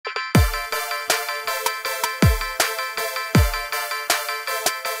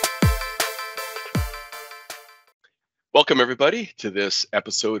Welcome, everybody, to this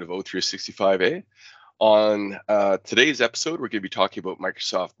episode of O365A. On today's episode, we're going to be talking about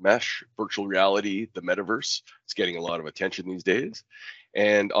Microsoft Mesh, virtual reality, the metaverse. It's getting a lot of attention these days.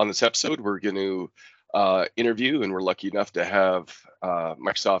 And on this episode, we're going to interview, and we're lucky enough to have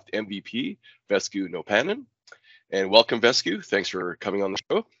Microsoft MVP, Vesku Nopanen. And welcome, Vesku. Thanks for coming on the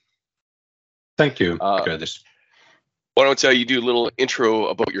show. Thank you, Curtis. Why don't you do a little intro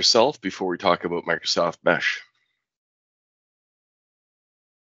about yourself before we talk about Microsoft Mesh?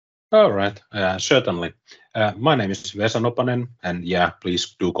 All right, certainly. My name is Vesa Nopanen, and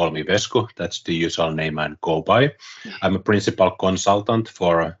please do call me Vesku. That's the usual name I go by. I'm a principal consultant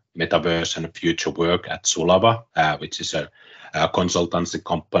for Metaverse and Future Work at Sulava, which is a consultancy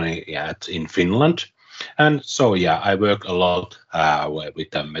company in Finland. And so, I work a lot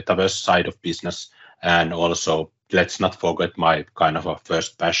with the Metaverse side of business, and also let's not forget my kind of a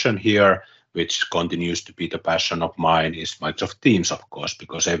first passion here, which continues to be the passion of mine, is Microsoft Teams, of course,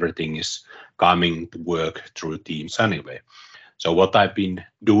 because everything is coming to work through Teams anyway. So what I've been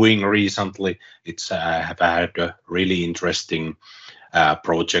doing recently, I have had a really interesting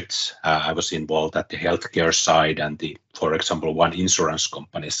projects. I was involved at the healthcare side and for example, one insurance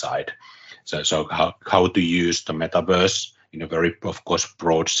company side. So how to use the metaverse in a very, of course,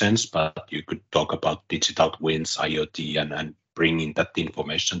 broad sense, but you could talk about digital twins, IoT, and bringing that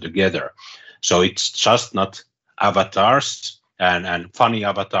information together. So it's just not avatars and funny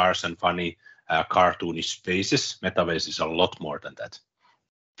avatars and funny cartoonish faces. Metaverse is a lot more than that.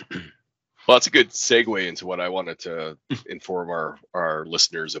 Well, that's a good segue into what I wanted to inform our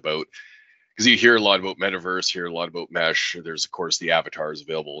listeners about, because you hear a lot about metaverse, hear a lot about mesh. There's, of course, the avatars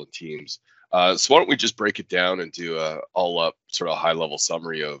available in Teams. So why don't we just break it down and do a all-up sort of high-level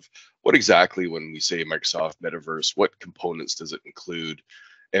summary of what exactly, when we say Microsoft Metaverse, what components does it include,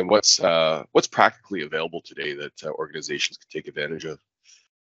 and what's practically available today that organizations can take advantage of?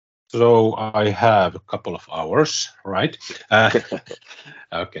 So I have a couple of hours, right?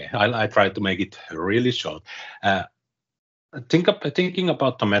 Okay, I try to make it really short. Thinking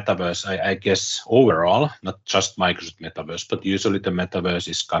about the metaverse, I guess overall, not just Microsoft Metaverse, but usually the metaverse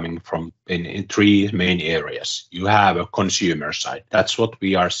is coming from in three main areas. You have a consumer side. That's what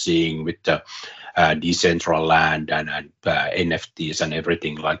we are seeing with the Decentraland and NFTs and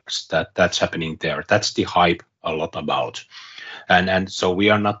everything like that. That's happening there. That's the hype a lot about. And so we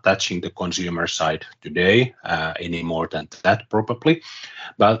are not touching the consumer side today any more than that probably,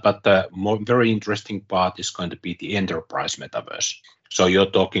 but the very interesting part is going to be the enterprise metaverse. So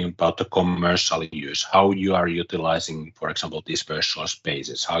you're talking about the commercial use, how you are utilizing, for example, these virtual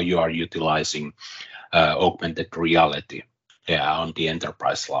spaces, how you are utilizing augmented reality on the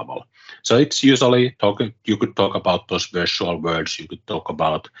enterprise level. So it's usually you could talk about those virtual worlds, you could talk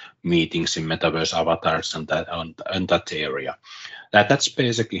about meetings in metaverse avatars and that area. That's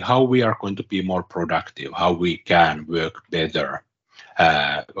basically how we are going to be more productive, how we can work better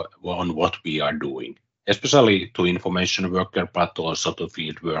on what we are doing, especially to information worker, but also to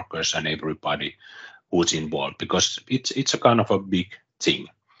field workers and everybody who's involved, because it's a kind of a big thing.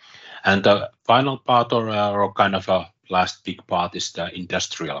 And the final part or kind of a last big part is the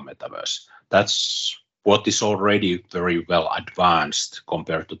industrial metaverse. That's what is already very well advanced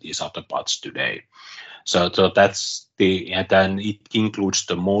compared to these other parts today. So that's and then it includes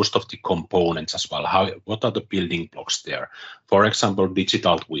the most of the components as well. What are the building blocks there? For example,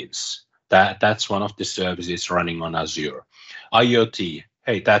 digital twins. That's one of the services running on Azure. IoT.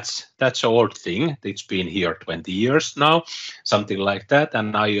 Hey, that's an old thing. It's been here 20 years now, something like that.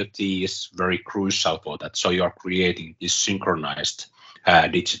 And IoT is very crucial for that. So you are creating these synchronized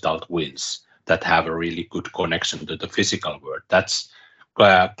digital twins that have a really good connection to the physical world. That's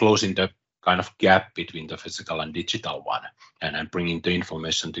closing the kind of gap between the physical and digital one and bringing the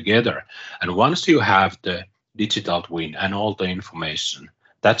information together. And once you have the digital twin and all the information,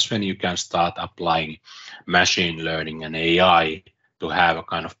 that's when you can start applying machine learning and AI to have a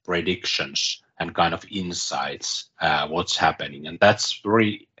kind of predictions and kind of insights what's happening. And that's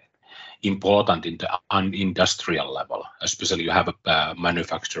very important in the industrial level, especially you have a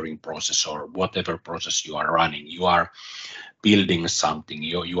manufacturing process or whatever process you are running. You are building something,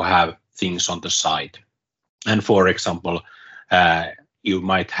 you have things on the side. And for example, you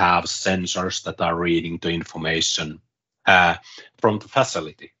might have sensors that are reading the information from the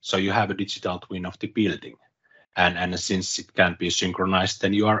facility. So you have a digital twin of the building. And since it can be synchronized,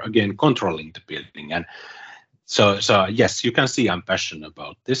 then you are again controlling the building. And so yes, you can see I'm passionate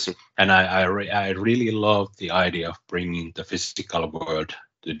about this. And I really love the idea of bringing the physical world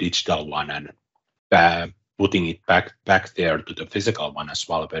to the digital one and putting it back there to the physical one as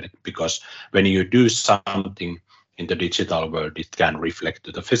well. Because when you do something in the digital world, it can reflect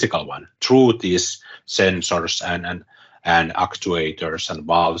to the physical one through these sensors and actuators and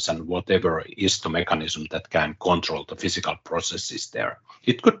valves and whatever is the mechanism that can control the physical processes there.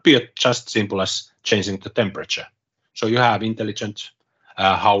 It could be just simple as changing the temperature. So you have intelligent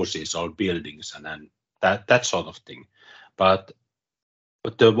houses or buildings and that sort of thing. But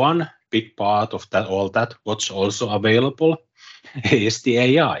the one big part of that, all that, what's also available is the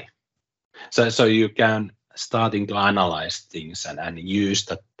AI. So you can starting to analyze things and use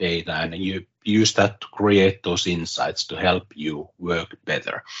that data and you use that to create those insights to help you work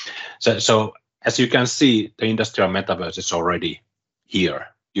better. So as you can see, the industrial metaverse is already here.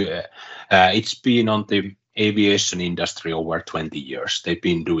 It's been on the aviation industry over 20 years. They've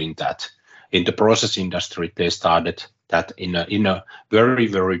been doing that. In the process industry, they started that in a very,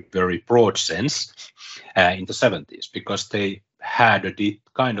 very, very broad sense in the 70s because they had a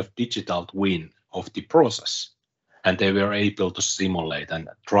kind of digital twin of the process, and they were able to simulate and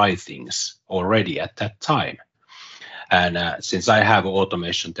try things already at that time. And since I have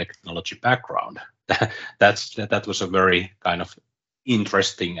automation technology background, that was a very kind of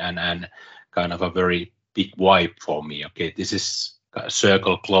interesting and kind of a very big vibe for me. Okay, this is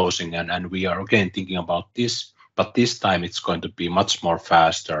circle closing, and we are again thinking about this, but this time it's going to be much more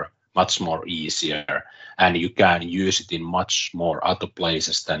faster, much more easier, and you can use it in much more other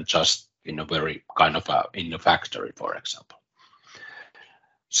places than just in a very kind of in a factory, for example.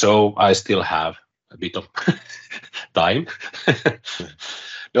 So I still have a bit of time.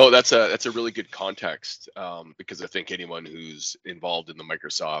 No, that's a really good context because I think anyone who's involved in the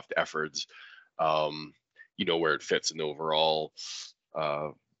Microsoft efforts, you know where it fits in the overall,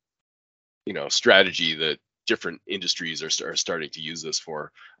 strategy that different industries are starting to use this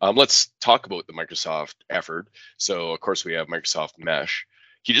for. Let's talk about the Microsoft effort. So of course we have Microsoft Mesh.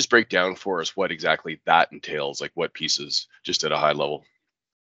 Can you just break down for us what exactly that entails, like what pieces, just at a high level?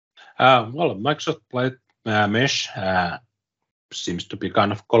 Well, Microsoft Mesh seems to be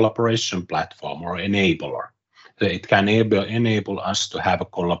kind of collaboration platform or enabler. It can enable us to have a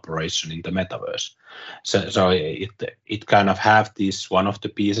collaboration in the metaverse. So it kind of have this, one of the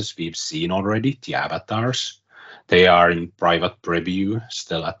pieces we've seen already, the avatars. They are in private preview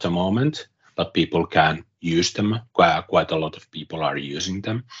still at the moment, but people can use them. Quite a lot of people are using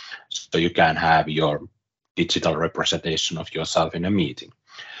them. So you can have your digital representation of yourself in a meeting.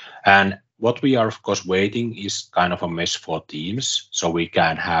 And what we are, of course, waiting is kind of a mesh for Teams, so we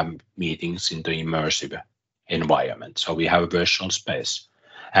can have meetings in the immersive environment. So we have a virtual space.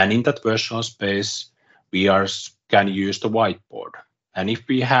 And in that virtual space, we can use the whiteboard. And if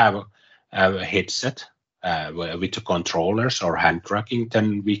we have a headset with the controllers or hand tracking,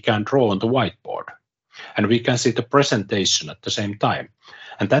 then we can draw on the whiteboard. And we can see the presentation at the same time.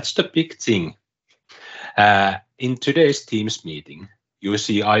 And that's the big thing. In today's Teams meeting, you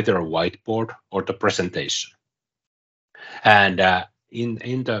see either a whiteboard or the presentation. And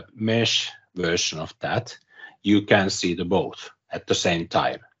in the mesh version of that, you can see the both at the same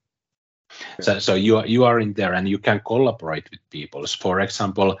time. So you are in there and you can collaborate with people. For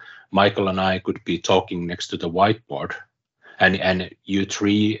example, Michael and I could be talking next to the whiteboard, and you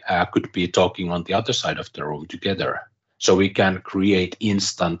three could be talking on the other side of the room together. So we can create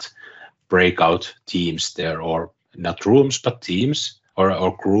instant breakout teams there, or not rooms, but teams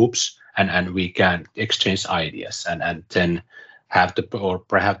or groups, and we can exchange ideas and then have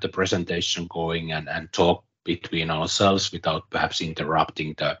perhaps the presentation going and talk between ourselves without perhaps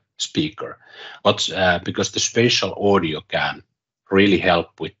interrupting the speaker. But because the spatial audio can really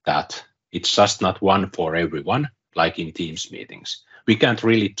help with that. It's just not one for everyone, like in Teams meetings. We can't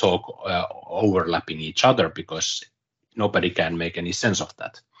really talk overlapping each other because nobody can make any sense of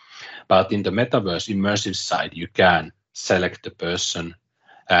that. But in the metaverse immersive side, you can select the person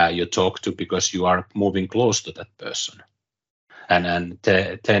you talk to because you are moving close to that person. And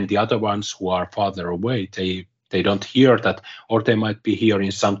then the other ones who are farther away, they don't hear that, or they might be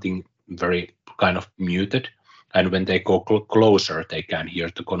hearing something very kind of muted. And when they go closer, they can hear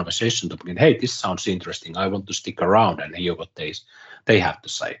the conversation to begin, hey, this sounds interesting. I want to stick around and hear what they have to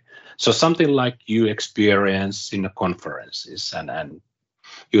say. So something like you experience in the conferences and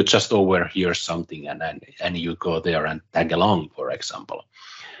you just overhear something and you go there and tag along, for example.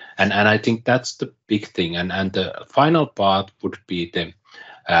 And I think that's the big thing. And the final part would be the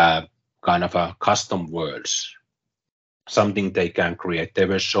kind of a custom worlds, something they can create. They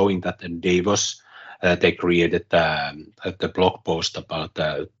were showing that in Davos, they created the blog post about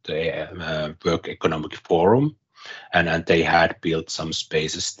the World Economic Forum, and they had built some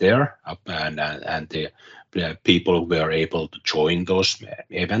spaces there, and the people were able to join those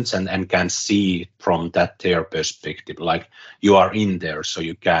events and can see from their perspective, like you are in there, so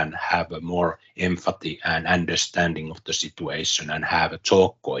you can have a more empathy and understanding of the situation and have a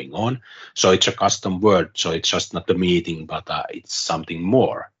talk going on. So it's a custom word, so it's just not a meeting, but it's something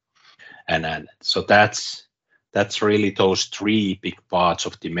more. And so that's really those three big parts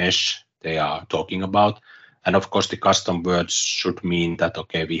of the mesh they are talking about. And of course, the custom words should mean that,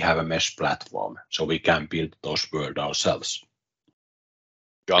 okay, we have a mesh platform, so we can build those words ourselves.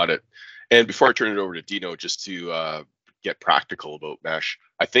 Got it. And before I turn it over to Dino, just to get practical about Mesh,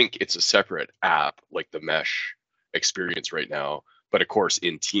 I think it's a separate app like the Mesh experience right now. But of course,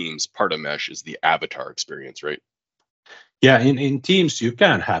 in Teams, part of Mesh is the avatar experience, right? Yeah, in Teams, you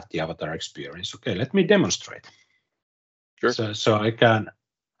can have the avatar experience. Okay, let me demonstrate. Sure. So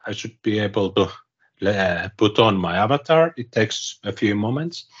I should be able to put on my avatar. It takes a few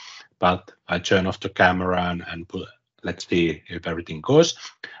moments, but I turn off the camera and let's see if everything goes.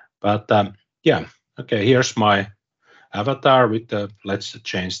 But yeah, okay, here's my avatar with let's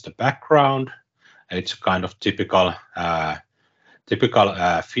change the background. It's kind of typical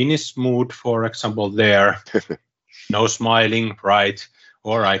Finnish mood, for example, there. No smiling, right?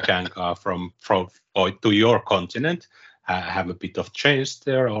 Or I can go from to your continent, have a bit of change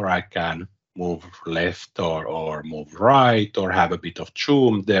there, or I can move left or move right, or have a bit of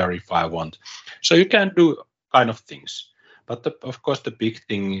zoom there if I want. So you can do kind of things. But of course, the big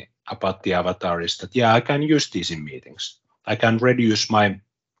thing about the avatar is that, yeah, I can use these in meetings. I can reduce my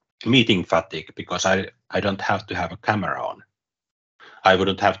meeting fatigue because I don't have to have a camera on. I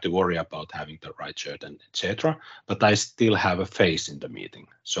wouldn't have to worry about having the right shirt and etc. But I still have a face in the meeting,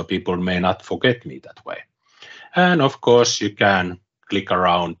 so people may not forget me that way. And of course, you can click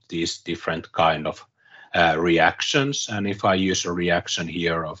around these different kind of reactions. And if I use a reaction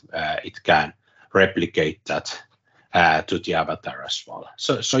here, it can replicate that to the avatar as well.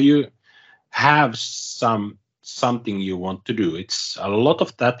 So you have something you want to do. It's a lot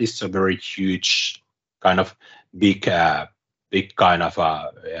of that is a very huge kind of big kind of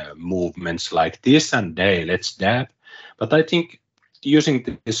movements like this and hey, let's dab. But I think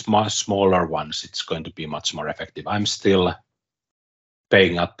using the smaller ones, it's going to be much more effective. I'm still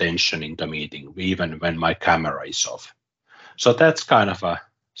paying attention in the meeting, even when my camera is off. So that's kind of a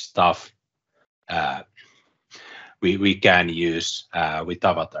stuff we can use with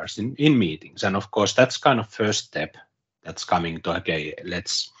avatars in meetings. And of course, that's kind of first step that's coming to, okay,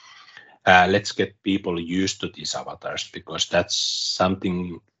 let's get people used to these avatars, because that's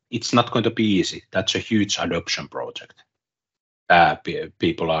something, it's not going to be easy. That's a huge adoption project.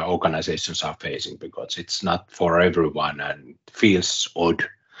 Organizations are facing, because it's not for everyone and feels odd.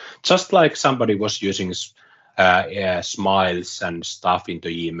 Just like somebody was using smiles and stuff into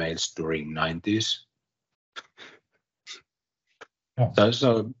emails during 90s. Yeah.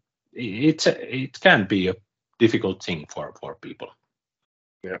 So it can be a difficult thing for people.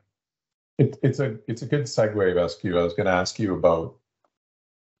 Yeah. It's a good segue, Vesku. I was going to ask you about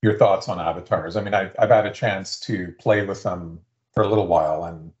your thoughts on avatars. I mean, I've had a chance to play with them for a little while,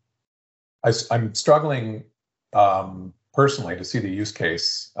 and I'm struggling personally to see the use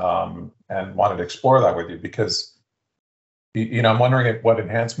case, and wanted to explore that with you, because I'm wondering what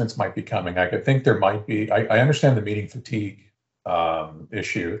enhancements might be coming. I could think there might be. I understand the meeting fatigue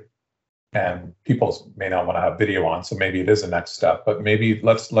issue, and people may not want to have video on, so maybe it is a next step. But maybe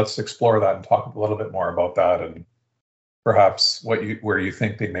let's explore that and talk a little bit more about that, and perhaps where you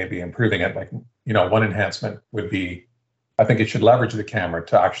think they may be improving it. Like, one enhancement would be, I think it should leverage the camera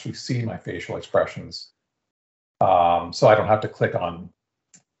to actually see my facial expressions, so I don't have to click on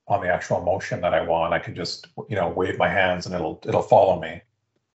the actual motion that I want. I can just wave my hands and it'll follow me.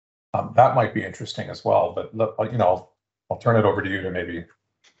 That might be interesting as well. But I'll turn it over to you to maybe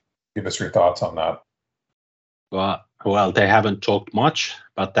give us your thoughts on that. Well, they haven't talked much,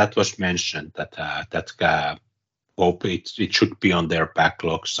 but that was mentioned that hope it should be on their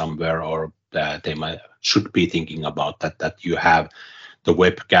backlog somewhere, or they should be thinking about that you have the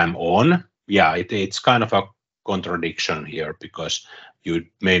webcam on. Yeah, it's kind of a contradiction here, because you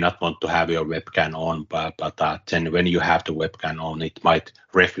may not want to have your webcam on, but then when you have the webcam on, it might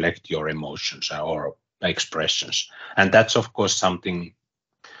reflect your emotions or expressions. And that's of course something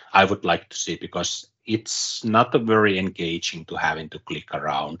I would like to see, because it's not very engaging to having to click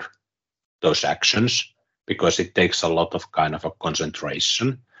around those actions, because it takes a lot of kind of a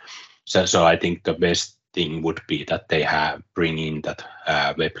concentration. So I think the best thing would be that they bring in that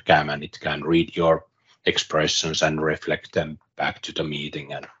webcam, and it can read your expressions and reflect them back to the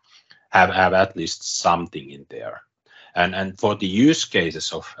meeting, and have at least something in there. And for the use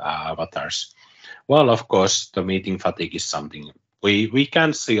cases of avatars, Well, of course, the meeting fatigue is something we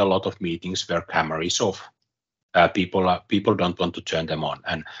can see a lot of meetings where camera is off. People don't want to turn them on,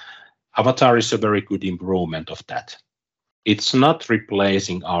 and Avatar is a very good improvement of that. It's not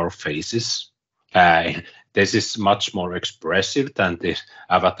replacing our faces. This is much more expressive than the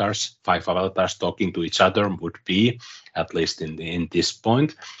avatars, 5 avatars talking to each other would be, at least in this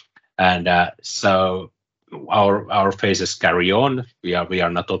point. And so our faces carry on. We are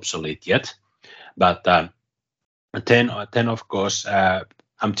not obsolete yet, but then of course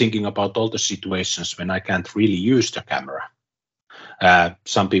I'm thinking about all the situations when I can't really use the camera.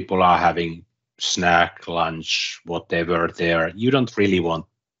 Some people are having snack, lunch, whatever there. You don't really want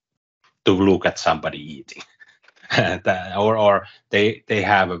to look at somebody eating. or they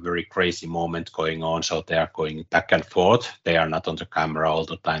have a very crazy moment going on, so they are going back and forth. They are not on the camera all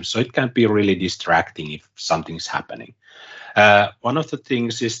the time, so it can be really distracting if something's happening. One of the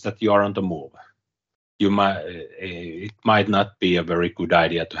things is that you are on the move. It might not be a very good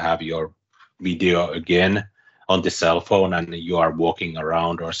idea to have your video again on the cell phone and you are walking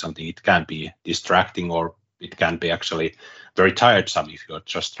around or something. It can be distracting, or it can be actually very tiresome if you're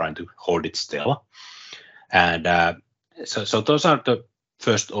just trying to hold it still. And so those are the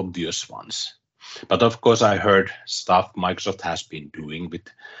first obvious ones. But of course, I heard stuff Microsoft has been doing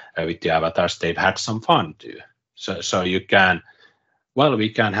with the avatars. They've had some fun too. So you can, well, we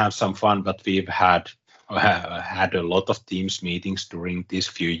can have some fun, but we've had a lot of Teams meetings during these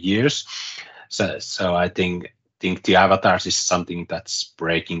few years. So I think the avatars is something that's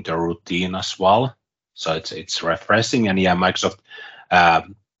breaking the routine as well. So it's refreshing. And yeah, Microsoft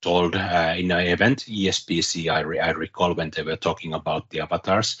told in an event, ESPC, I recall when they were talking about the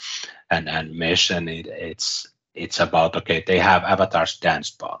avatars and mesh, and it's about, okay, they have avatars dance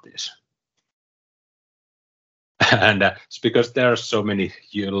parties. And it's because there are so many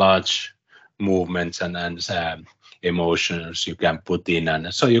large movements and emotions you can put in,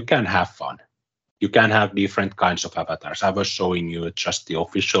 and so you can have fun. You can have different kinds of avatars. I was showing you just the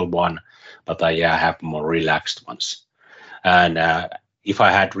official one, but I have more relaxed ones. And if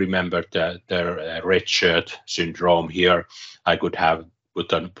I had remembered the red shirt syndrome here, I could have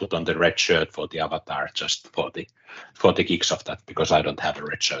put on the red shirt for the avatar just for the kicks of that, because I don't have a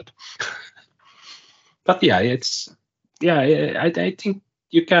red shirt. But I think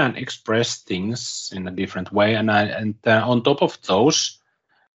you can express things in a different way, and on top of those,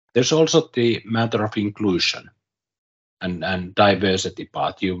 there's also the matter of inclusion and diversity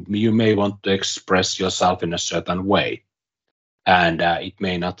part. You may want to express yourself in a certain way, and it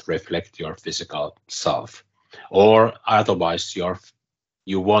may not reflect your physical self, or otherwise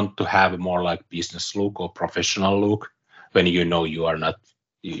you want to have more like business look or professional look when you are not.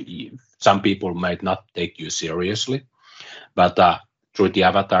 Some people might not take you seriously, but through the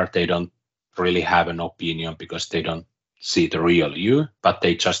avatar they don't really have an opinion because they don't see the real you, but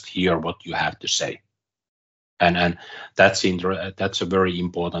they just hear what you have to say, and that's a very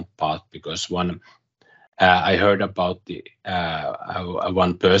important part, because I heard about the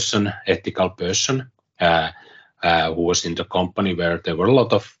one person, ethical person, who was in the company where there were a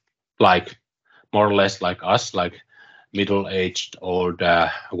lot of more or less like us, like middle-aged old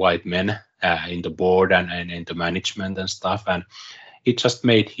white men in the board and in the management and stuff, and he just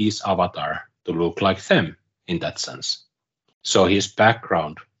made his avatar to look like them in that sense. So his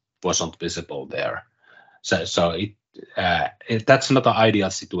background wasn't visible there. So that's not an ideal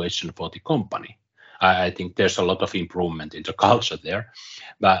situation for the company. I think there's a lot of improvement in the culture there,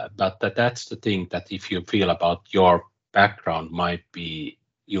 but that's the thing, that if you feel about your background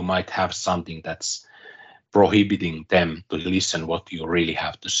you might have something that's prohibiting them to listen what you really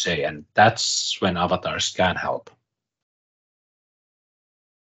have to say, and that's when avatars can help.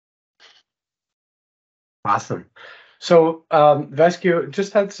 Awesome. So Vesku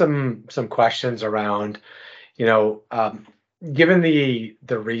just had some questions around, given the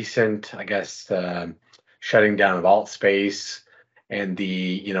recent, I guess, shutting down of Altspace and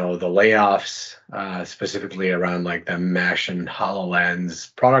the layoffs, specifically around like the Mesh and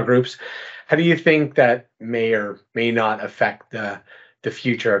HoloLens product groups, how do you think that may or may not affect the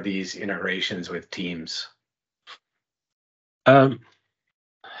future of these integrations with Teams?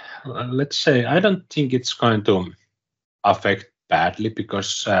 Let's say I don't think it's going to affect badly,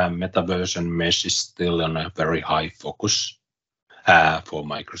 because Metaverse and Mesh is still on a very high focus for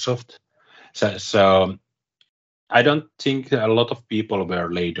Microsoft. So I don't think a lot of people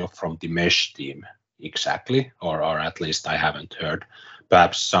were laid off from the Mesh team exactly, or at least I haven't heard.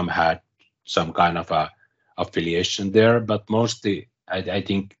 Perhaps some had some kind of a affiliation there, but mostly I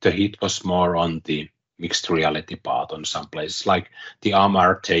think the hit was more on the mixed reality part on some places, like the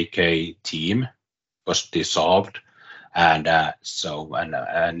AMR TK team was dissolved, and it's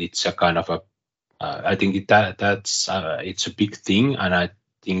a kind of a I think that's it's a big thing, and I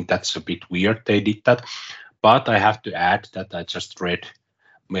think that's a bit weird they did that. But I have to add that I just read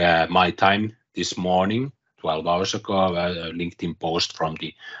My Time this morning, 12 hours ago, a LinkedIn post from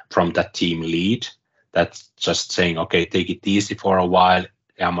that team lead that's just saying, okay, take it easy for a while.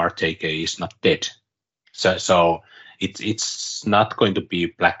 MRTK is not dead. So it's not going to be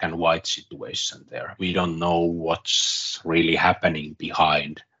black and white situation there. We don't know what's really happening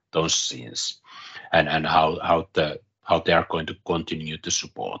behind those scenes, and how they are going to continue to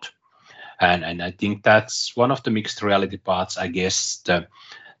support. And I think that's one of the mixed reality parts. I guess the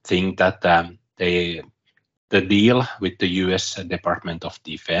thing that the deal with the U.S. Department of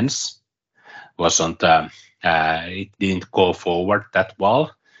Defense wasn't it didn't go forward that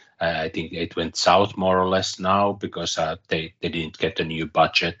well. I think it went south more or less now because they didn't get a new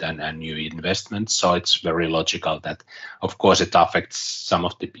budget and new investments. So it's very logical that, of course, it affects some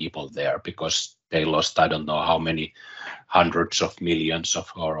of the people there because they lost, I don't know how many hundreds of millions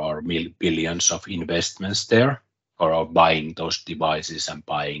of or billions of investments there, or buying those devices and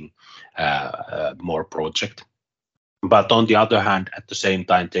buying more project. But on the other hand, at the same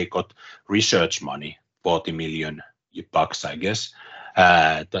time, they got research money, $40 million, I guess,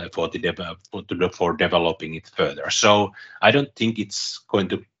 for developing it further. So I don't think it's going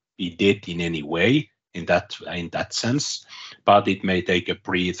to be dead in any way in that sense, but it may take a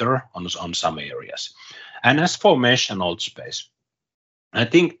breather on some areas. And as for Mesh and AltSpace, I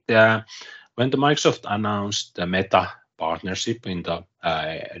think when the Microsoft announced the Meta partnership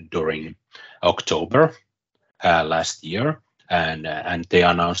during October last year, and they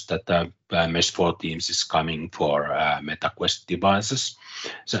announced that the Mesh for Teams is coming for MetaQuest devices.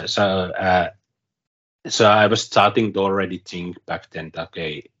 So I was starting to already think back then,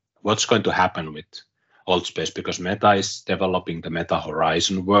 okay, what's going to happen with AltSpace, because Meta is developing the Meta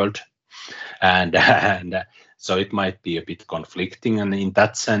Horizon world, and so it might be a bit conflicting. And in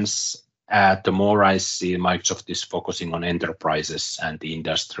that sense, the more I see Microsoft is focusing on enterprises and the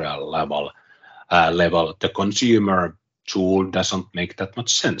industrial level, the consumer tool doesn't make that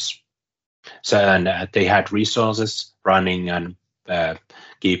much sense. So and they had resources running and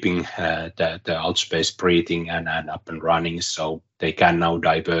keeping the AltSpace breathing and up and running, so they can now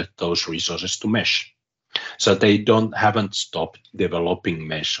divert those resources to Mesh. So they haven't stopped developing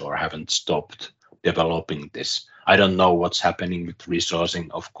Mesh or haven't stopped developing this. I don't know what's happening with resourcing,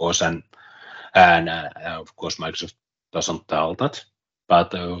 of course, and of course Microsoft doesn't tell that.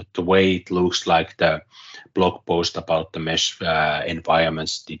 But the way it looks like the blog post about the Mesh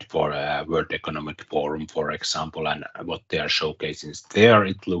environments did for World Economic Forum, for example, and what they are showcasing there,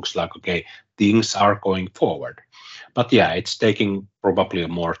 it looks like, okay, things are going forward. But yeah, it's taking probably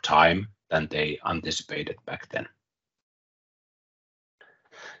more time than they anticipated back then.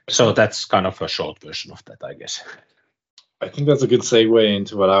 So that's kind of a short version of that, I guess. I think that's a good segue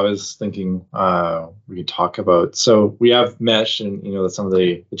into what I was thinking we could talk about. So we have Mesh, and some of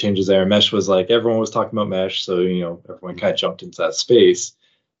the changes there. Mesh was like everyone was talking about Mesh, so everyone kind of jumped into that space.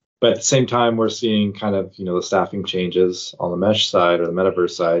 But at the same time, we're seeing kind of the staffing changes on the Mesh side or the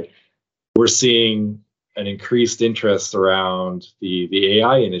metaverse side. We're seeing an increased interest around the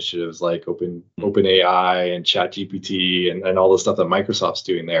AI initiatives like OpenAI and ChatGPT and all the stuff that Microsoft's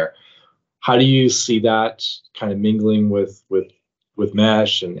doing there. How do you see that kind of mingling with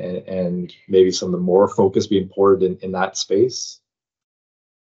Mesh and maybe some of the more focus being poured in that space?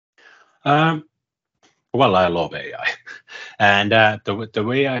 Well, I love AI, and the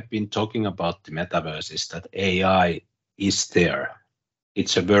way I've been talking about the metaverse is that AI is there.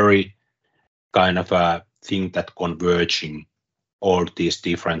 It's a very kind of a thing that converging all these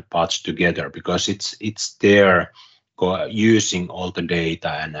different parts together, because it's there using all the data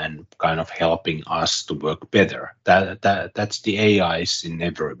and kind of helping us to work better. That's the AIs in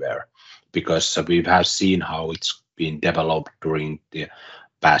everywhere, because we have seen how it's been developed during the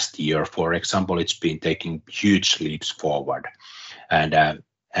past year. For example, it's been taking huge leaps forward, and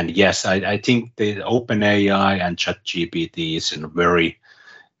yes, I think the OpenAI and ChatGPT is in a very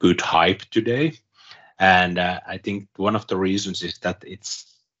good hype today, and I think one of the reasons is that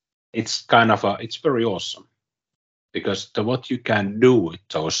it's kind of it's very awesome, because what you can do with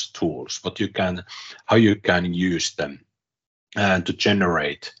those tools, how you can use them to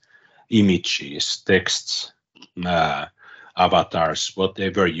generate images, texts, avatars,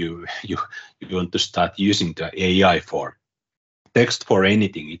 whatever you want to start using the AI for. Text for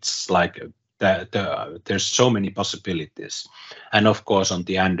anything, it's like there's so many possibilities, and of course on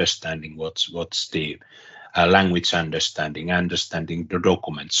the understanding what's the language understanding the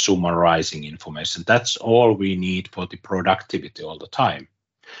documents, summarizing information. That's all we need for the productivity all the time.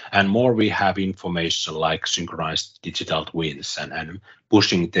 And more we have information like synchronized digital twins and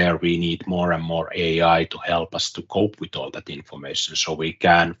pushing there, we need more and more AI to help us to cope with all that information so we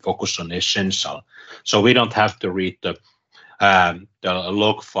can focus on essential. So we don't have to read the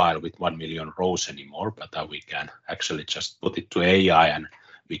log file with 1 million rows anymore, but we can actually just put it to AI and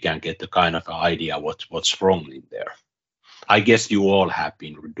we can get the kind of idea what's wrong in there. I guess you all have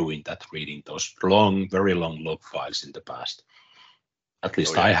been doing that, reading those long, very long log files in the past. At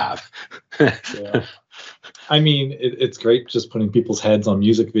least I have. Yeah. I mean, it's great just putting people's heads on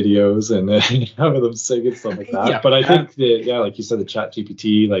music videos and having them sing and stuff like that. Yeah. But I think like you said, the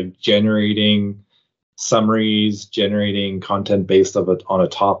ChatGPT, like generating summaries, generating content based on a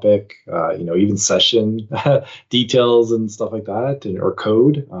topic, even session details and stuff like that, or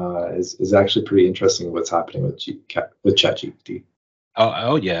code is actually pretty interesting. What's happening with ChatGPT?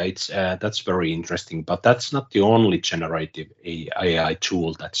 Oh yeah, it's that's very interesting, but that's not the only generative AI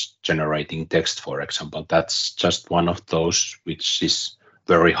tool that's generating text, for example. That's just one of those which is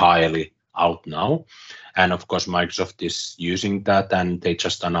very highly out now. And of course, Microsoft is using that, and they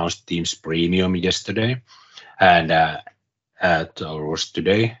just announced Teams Premium yesterday, and or was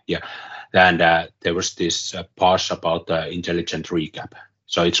today, yeah. And there was this pass about intelligent recap.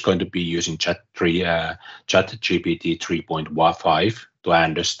 So it's going to be using ChatGPT 3.5 to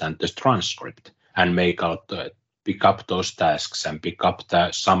understand the transcript and pick up those tasks and pick up the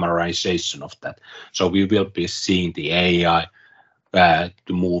summarization of that. So we will be seeing the AI to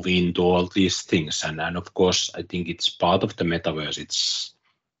move into all these things. And of course, I think it's part of the metaverse. It's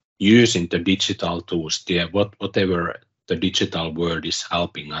using the digital tools, whatever the digital world is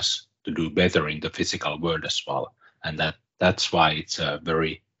helping us to do better in the physical world as well. And that's why it's a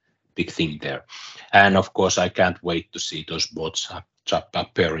very big thing there. And of course, I can't wait to see those bots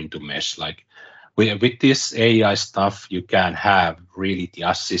appear into Mesh. Like with this AI stuff, you can have really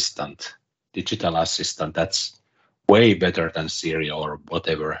the digital assistant that's way better than Siri or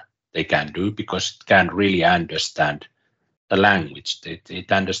whatever they can do, because it can really understand the language.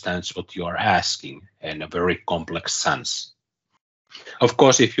 It understands what you are asking in a very complex sense. Of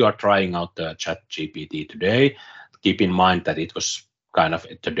course, if you are trying out the ChatGPT today, keep in mind that it was kind of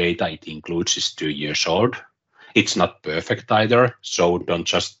the data it includes is 2 years old. It's not perfect either, so don't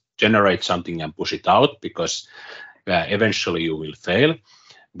just generate something and push it out, because eventually you will fail.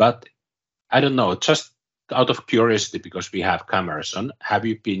 But I don't know, just out of curiosity, because we have cameras on, have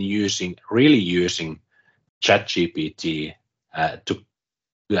you been really using ChatGPT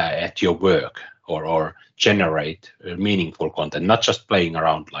at your work or generate meaningful content, not just playing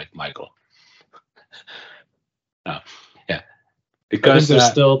around like Michael? Because I think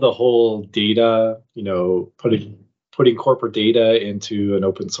there's still the whole data, putting corporate data into an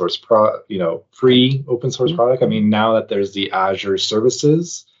open source free open source product. I mean, now that there's the Azure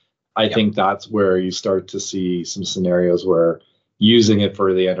services, I think that's where you start to see some scenarios where using it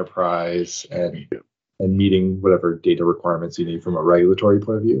for the enterprise and meeting whatever data requirements you need from a regulatory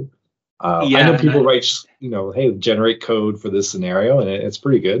point of view. I know people write, hey, generate code for this scenario, and it's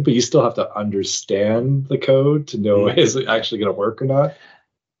pretty good, but you still have to understand the code to know is it actually going to work or not.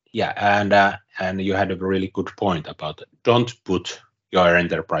 Yeah, and you had a really good point about don't put your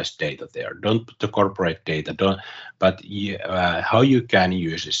enterprise data there, don't put the corporate data, but how you can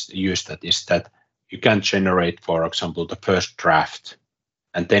use that is that you can generate, for example, the first draft,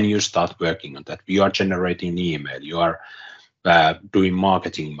 and then you start working on that. You are generating email, you are doing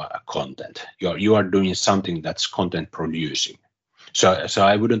marketing content, you are doing something that's content producing. So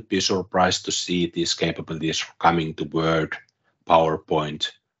I wouldn't be surprised to see these capabilities coming to Word,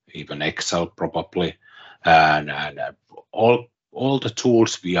 PowerPoint, even Excel probably, and all the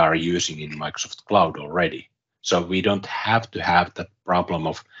tools we are using in Microsoft Cloud already. So we don't have to have that problem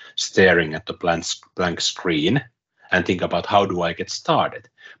of staring at the blank screen and think about how do I get started.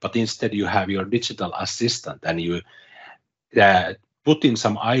 But instead you have your digital assistant and you put in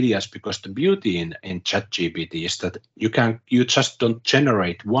some ideas, because the beauty in ChatGPT is that you just don't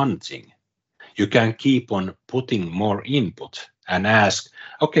generate one thing. You can keep on putting more input and ask,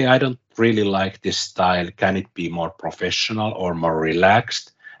 okay, I don't really like this style. Can it be more professional or more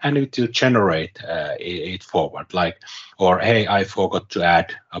relaxed? And it will generate it forward. Or hey, I forgot to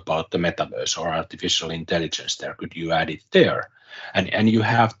add about the metaverse or artificial intelligence there. Could you add it there? And you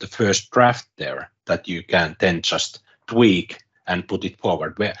have the first draft there that you can then just tweak and put it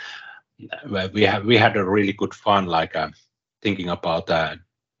forward. We had a really good fun, thinking about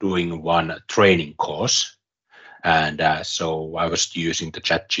doing one training course. And so I was using the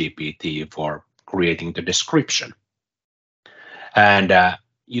ChatGPT for creating the description. And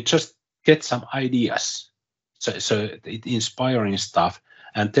you just get some ideas. So it's inspiring stuff.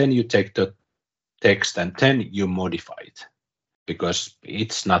 And then you take the text and then you modify it, because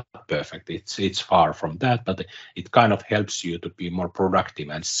it's not perfect. It's far from that, but it kind of helps you to be more productive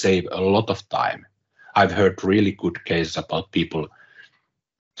and save a lot of time. I've heard really good cases about people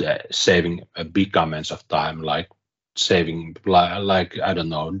saving big amounts of time, like saving, like I don't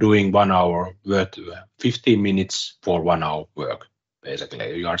know, doing 1 hour work, 15 minutes for 1 hour work.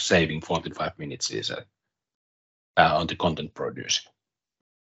 Basically, you are saving 45 minutes on the content producing.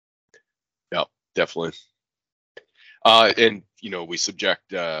 Yeah, definitely. And we subject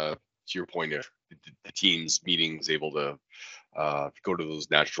to your point, if the team's meetings able to go to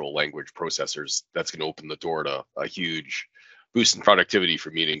those natural language processors, that's going to open the door to a huge boost in productivity for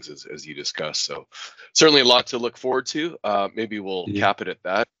meetings, as you discussed. So certainly a lot to look forward to. Maybe we'll cap it at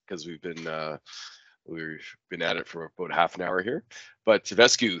that, because we've been at it for about half an hour here. But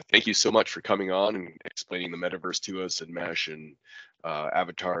Vesku, thank you so much for coming on and explaining the metaverse to us and Mesh and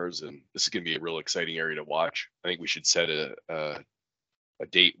avatars. And this is going to be a real exciting area to watch. I think we should set a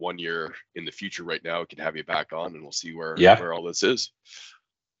date 1 year in the future. Right now, we can have you back on, and we'll see where all this is.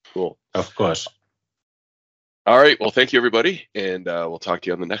 Cool. Of course. All right. Well, thank you, everybody, and we'll talk to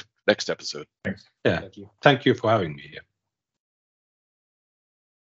you on the next episode. Thanks. Yeah. Thank you for having me here.